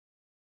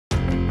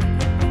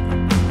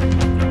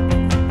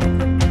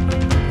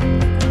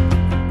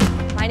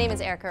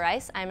Erica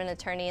Rice. I'm an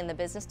attorney in the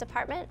business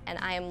department, and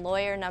I am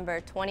lawyer number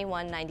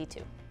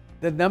 2192.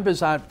 The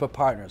numbers aren't for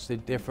partners,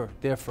 they're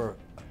for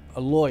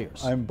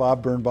lawyers. I'm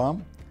Bob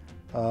Birnbaum.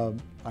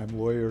 I'm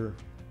lawyer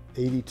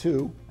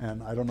 82,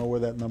 and I don't know where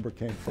that number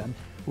came from.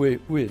 We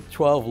had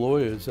 12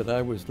 lawyers, and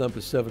I was number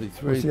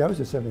 73. Well, see, I was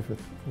the 75th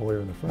lawyer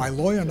in the firm. My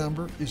lawyer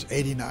number is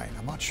 89.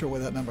 I'm not sure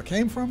where that number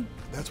came from.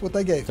 That's what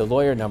they gave. The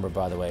lawyer number,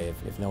 by the way,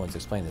 if no one's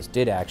explained this,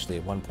 did actually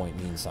at one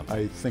point mean something.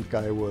 I think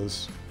I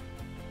was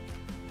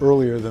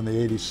earlier than the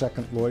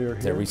 82nd lawyer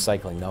here. They're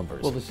recycling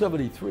numbers. Well, the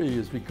 73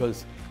 is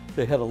because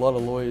they had a lot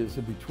of lawyers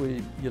in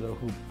between, you know,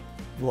 who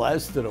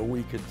lasted a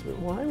week or two.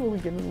 Why were we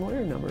given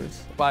lawyer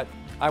numbers? But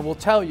I will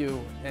tell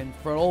you, and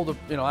for an older,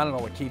 you know, I don't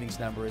know what Keating's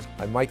number is.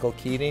 I'm Michael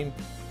Keating.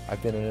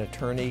 I've been an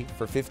attorney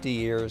for 50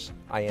 years.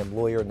 I am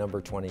lawyer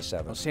number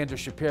 27. Sandra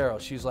Shapiro,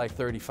 she's like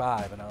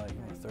 35, and I'm like,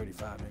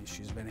 35, maybe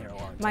she's been here a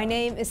long time. My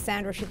name is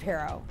Sandra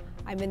Shapiro.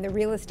 I'm in the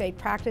real estate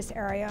practice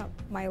area.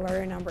 My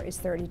lawyer number is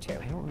 32.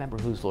 I don't remember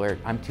who's lawyer.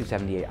 I'm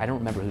 278. I don't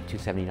remember who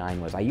 279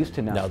 was. I used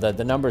to know. No,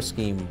 the number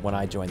scheme when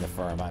I joined the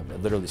firm, I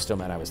literally still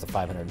meant I was the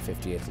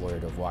 558th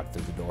lawyer to have walked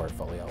through the door at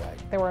Foley Hoag.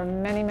 There were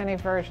many, many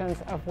versions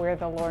of where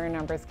the lawyer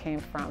numbers came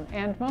from,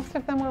 and most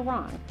of them were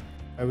wrong.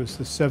 I was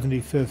the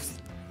 75th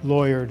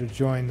lawyer to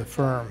join the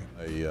firm.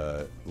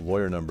 A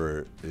lawyer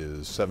number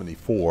is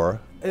 74.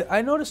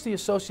 I noticed the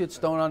associates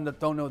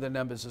don't know their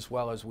numbers as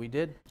well as we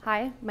did.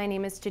 Hi, my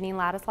name is Janine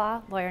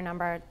Ladislaw, lawyer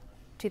number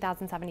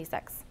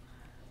 2076.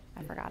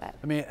 I forgot it.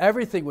 I mean,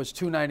 everything was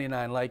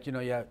 299, like, you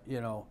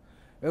know,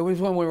 it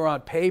was when we were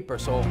on paper,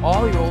 so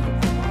all your older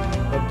people.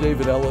 I'm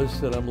David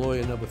Ellis, and I'm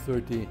lawyer number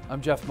 13.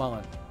 I'm Jeff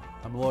Mullen.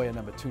 I'm lawyer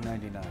number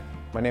 299.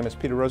 My name is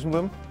Peter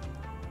Rosenblum.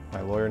 My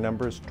lawyer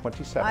number is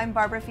 27. I'm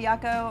Barbara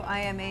Fiacco. I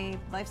am a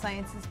life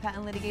sciences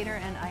patent litigator,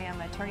 and I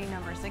am attorney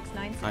number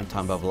 696. I'm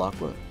Tom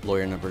Bevilacqua,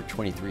 lawyer number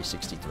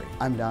 2363.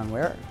 I'm Don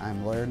Ware.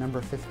 I'm lawyer number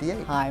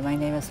 58. Hi, my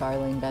name is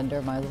Arlene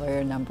Bender. My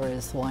lawyer number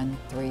is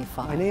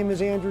 135. My name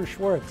is Andrew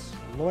Schwartz,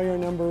 lawyer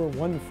number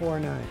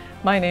 149.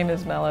 My name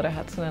is Melody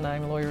Hudson, and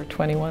I'm lawyer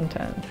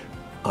 2110.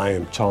 I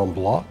am Tom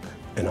Block,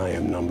 and I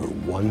am number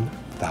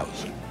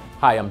 1000.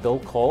 Hi, I'm Bill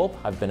Kolb.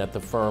 I've been at the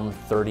firm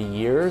 30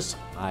 years.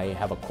 I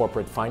have a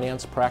corporate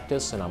finance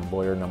practice, and I'm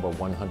lawyer number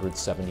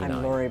 179.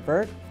 I'm Lori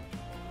Burt.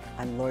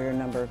 I'm lawyer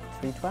number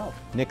 312.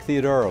 Nick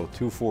Theodoro,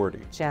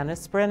 240.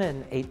 Janice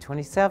Brennan,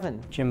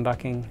 827. Jim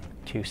Bucking,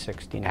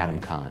 269.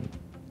 Adam Kahn,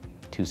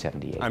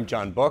 278. I'm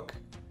John Book,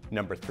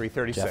 number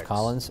 336. Jeff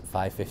Collins,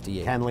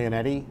 558. Ken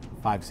Leonetti,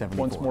 574.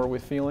 Once more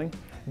with feeling.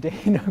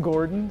 Dana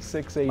Gordon,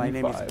 685. My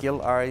name is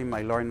Gil Ari.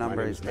 My lawyer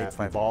number is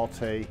 85.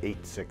 Valte,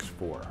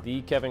 864.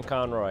 The Kevin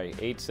Conroy,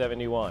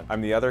 871.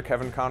 I'm the other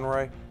Kevin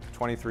Conroy,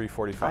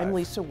 2345. I'm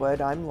Lisa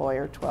Wood. I'm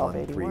lawyer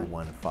 1281.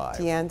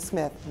 1315. Deanne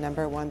Smith,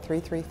 number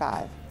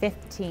 1335.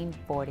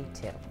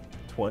 1542.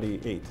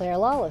 28. Claire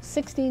Lawless,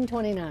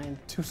 1629.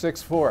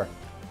 264.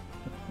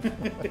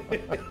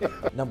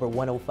 Number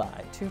 105.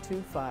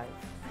 225.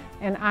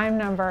 And I'm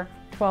number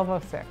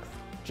 1206.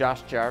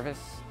 Josh Jarvis,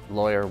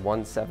 lawyer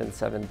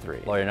 1773.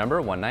 Lawyer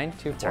number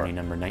 1924. Attorney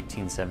number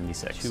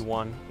 1976.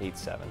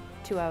 2187.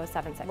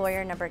 2076.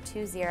 Lawyer number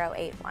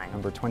 2081.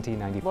 Number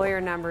 2094.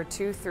 Lawyer number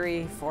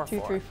 2344.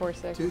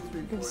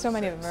 2346. So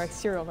many of them are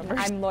serial numbers.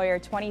 I'm lawyer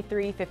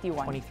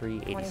 2351.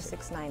 2386.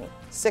 2690.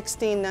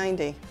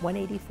 1690.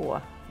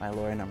 184. My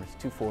lawyer number is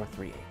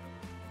 2438.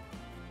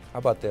 How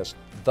about this?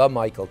 The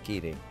Michael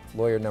Keating,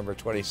 lawyer number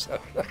 27.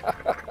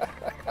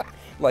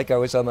 Like I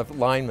was on the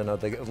lineman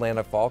of the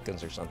Atlanta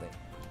Falcons or something.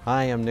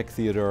 Hi, I'm Nick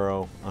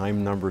Theodoro.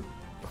 I'm number...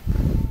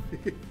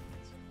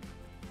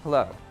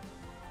 Hello.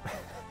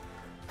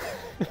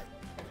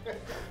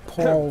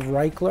 Paul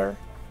Reichler.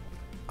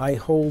 I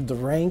hold the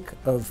rank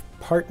of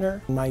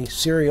partner. My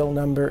serial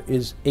number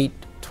is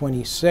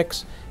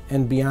 826,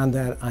 and beyond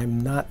that,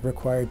 I'm not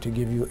required to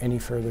give you any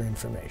further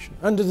information.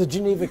 Under the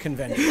Geneva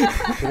Convention.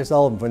 Peter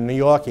Sullivan from New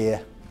York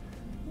here.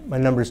 My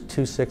number is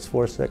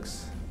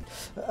 2646.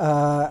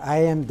 I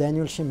am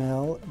Daniel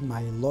Schimmel.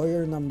 My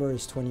lawyer number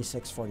is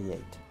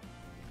 2648.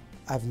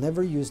 I've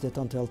never used it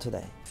until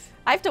today.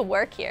 I have to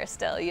work here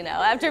still, you know,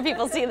 after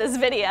people see this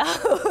video.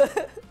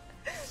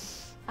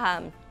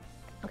 Okay.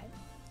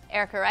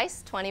 Erica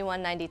Rice,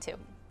 2192.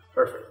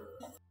 Perfect.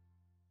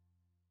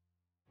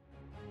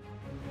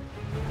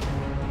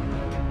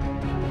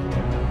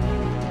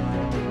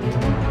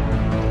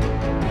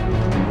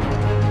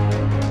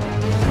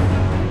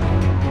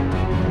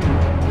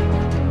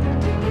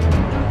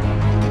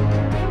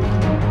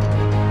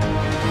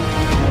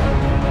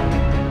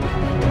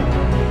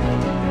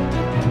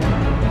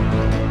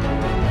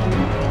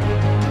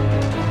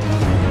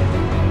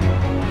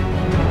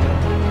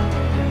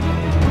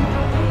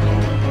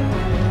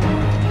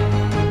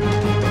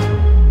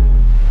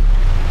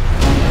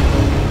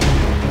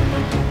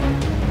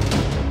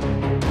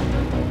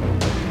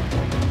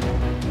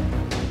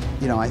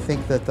 You know, I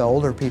think that the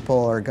older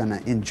people are going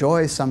to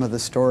enjoy some of the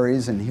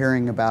stories and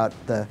hearing about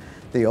the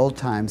old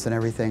times and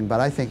everything, but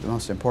I think the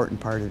most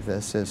important part of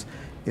this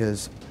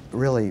is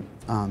really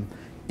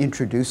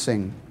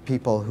introducing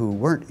people who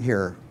weren't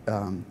here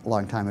a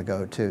long time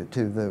ago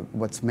to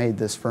what's made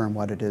this firm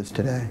what it is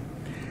today.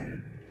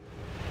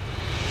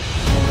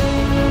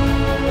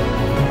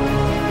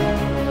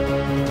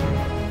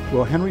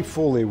 Well, Henry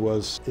Foley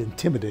was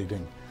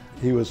intimidating.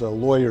 He was a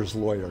lawyer's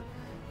lawyer.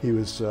 He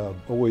was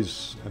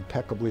always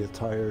impeccably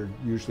attired,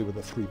 usually with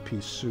a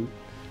three-piece suit.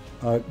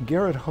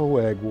 Garrett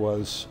Hoag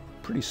was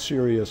pretty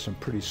serious and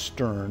pretty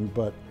stern,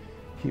 but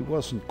he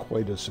wasn't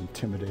quite as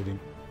intimidating.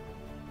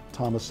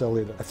 Thomas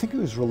Eliot, I think he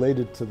was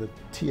related to the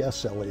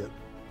T.S. Eliot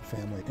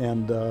family,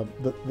 and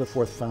the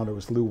fourth founder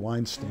was Lou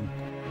Weinstein.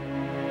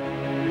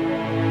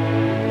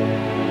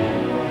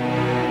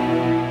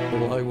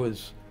 Well, I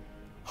was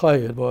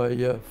hired by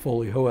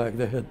Foley Hoag.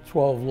 They had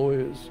 12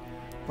 lawyers.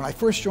 When I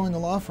first joined the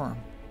law firm,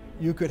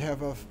 you could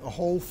have a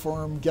whole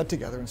firm get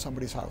together in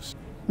somebody's house.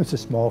 It's a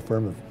small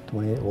firm of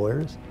 28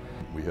 lawyers.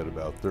 We had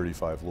about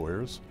 35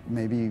 lawyers.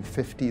 Maybe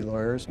 50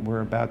 lawyers.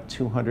 We're about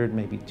 200,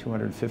 maybe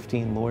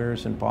 215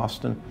 lawyers in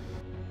Boston.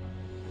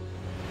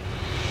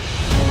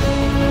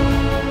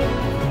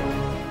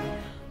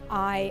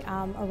 I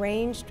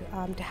arranged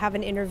to have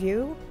an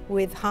interview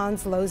with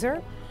Hans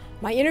Loser.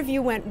 My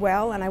interview went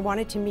well, and I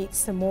wanted to meet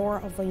some more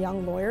of the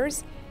young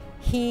lawyers.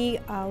 He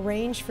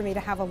arranged for me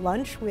to have a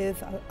lunch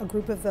with a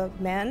group of the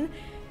men.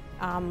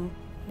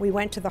 We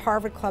went to the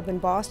Harvard Club in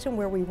Boston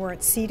where we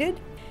weren't seated.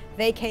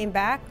 They came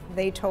back,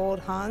 they told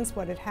Hans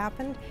what had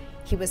happened.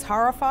 He was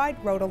horrified,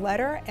 wrote a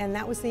letter, and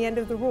that was the end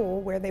of the rule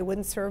where they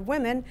wouldn't serve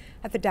women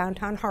at the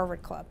downtown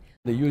Harvard Club.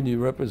 The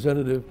union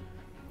representative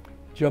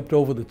jumped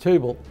over the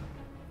table,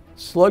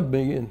 slugged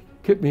me and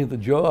kicked me in the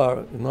jaw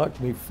and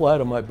knocked me flat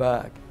on my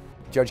back.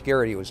 Judge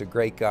Garrity was a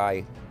great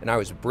guy, and I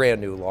was a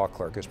brand new law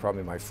clerk. It was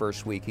probably my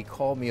first week. He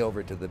called me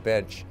over to the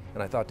bench,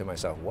 and I thought to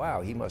myself, wow,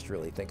 he must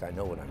really think I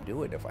know what I'm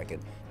doing if I can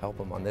help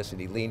him on this.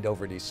 And he leaned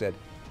over and he said,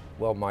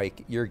 well,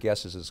 Mike, your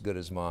guess is as good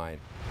as mine.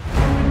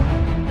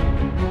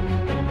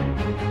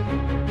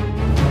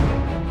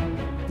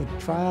 The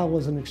trial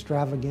was an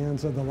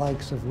extravaganza, the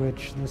likes of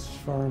which this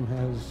firm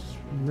has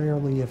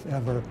rarely, if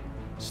ever,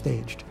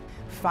 staged.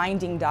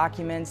 Finding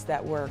documents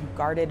that were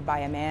guarded by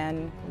a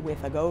man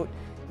with a goat.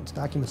 It's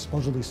documents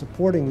supposedly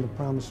supporting the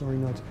promissory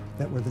notes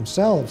that were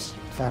themselves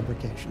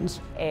fabrications.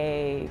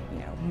 A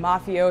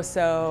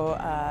mafioso,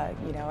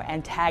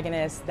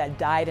 antagonist that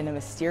died in a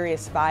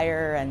mysterious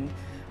fire, and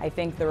I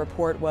think the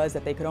report was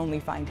that they could only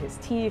find his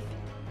teeth.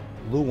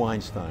 Lou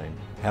Weinstein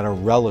had a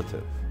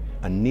relative,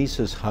 a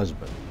niece's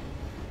husband,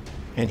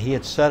 and he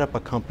had set up a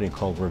company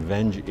called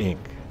Revenge Inc.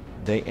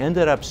 They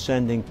ended up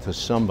sending to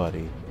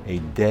somebody a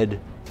dead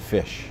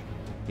fish.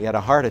 He had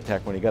a heart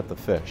attack when he got the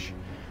fish.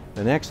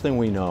 The next thing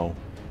we know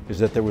is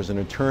that there was an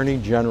attorney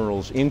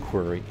general's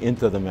inquiry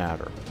into the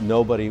matter.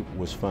 Nobody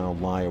was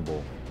found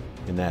liable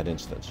in that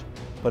instance.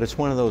 But it's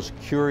one of those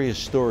curious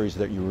stories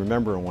that you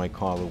remember in white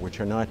collar, which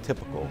are not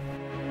typical.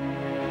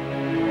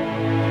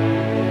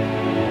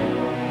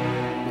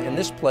 And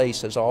this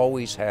place has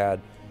always had,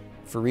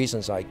 for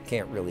reasons I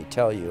can't really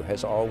tell you,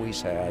 has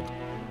always had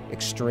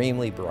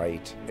extremely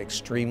bright,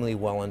 extremely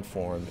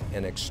well-informed,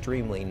 and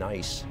extremely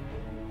nice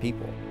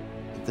people.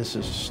 This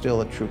is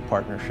still a true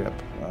partnership.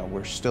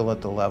 We're still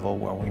at the level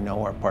where we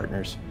know our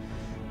partners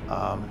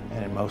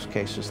and in most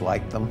cases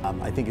like them.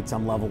 I think at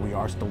some level we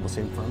are still the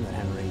same firm that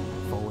Henry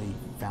Foley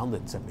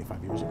founded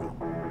 75 years ago.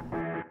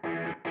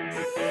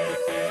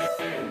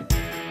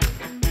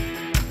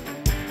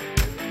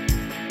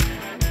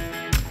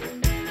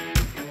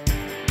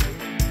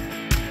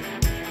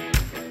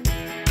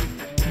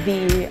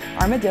 The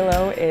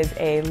armadillo is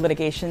a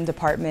litigation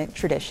department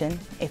tradition.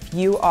 If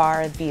you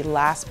are the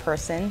last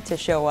person to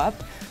show up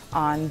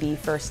on the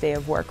first day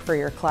of work for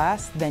your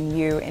class, then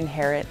you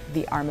inherit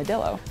the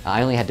armadillo.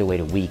 I only had to wait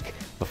a week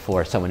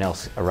before someone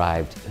else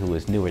arrived who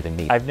was newer than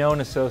me. I've known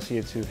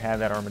associates who've had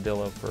that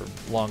armadillo for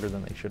longer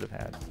than they should have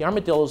had. The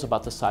armadillo is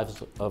about the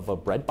size of a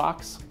bread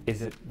box.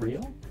 Is it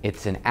real?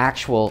 It's an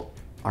actual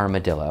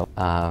armadillo.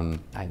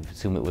 I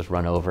assume it was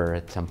run over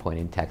at some point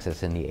in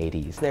Texas in the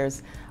 80s.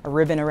 There's a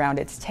ribbon around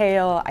its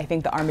tail. I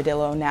think the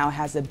armadillo now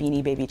has a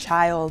beanie baby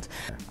child.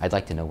 I'd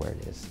like to know where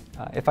it is.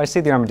 If I see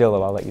the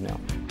armadillo, I'll let you know.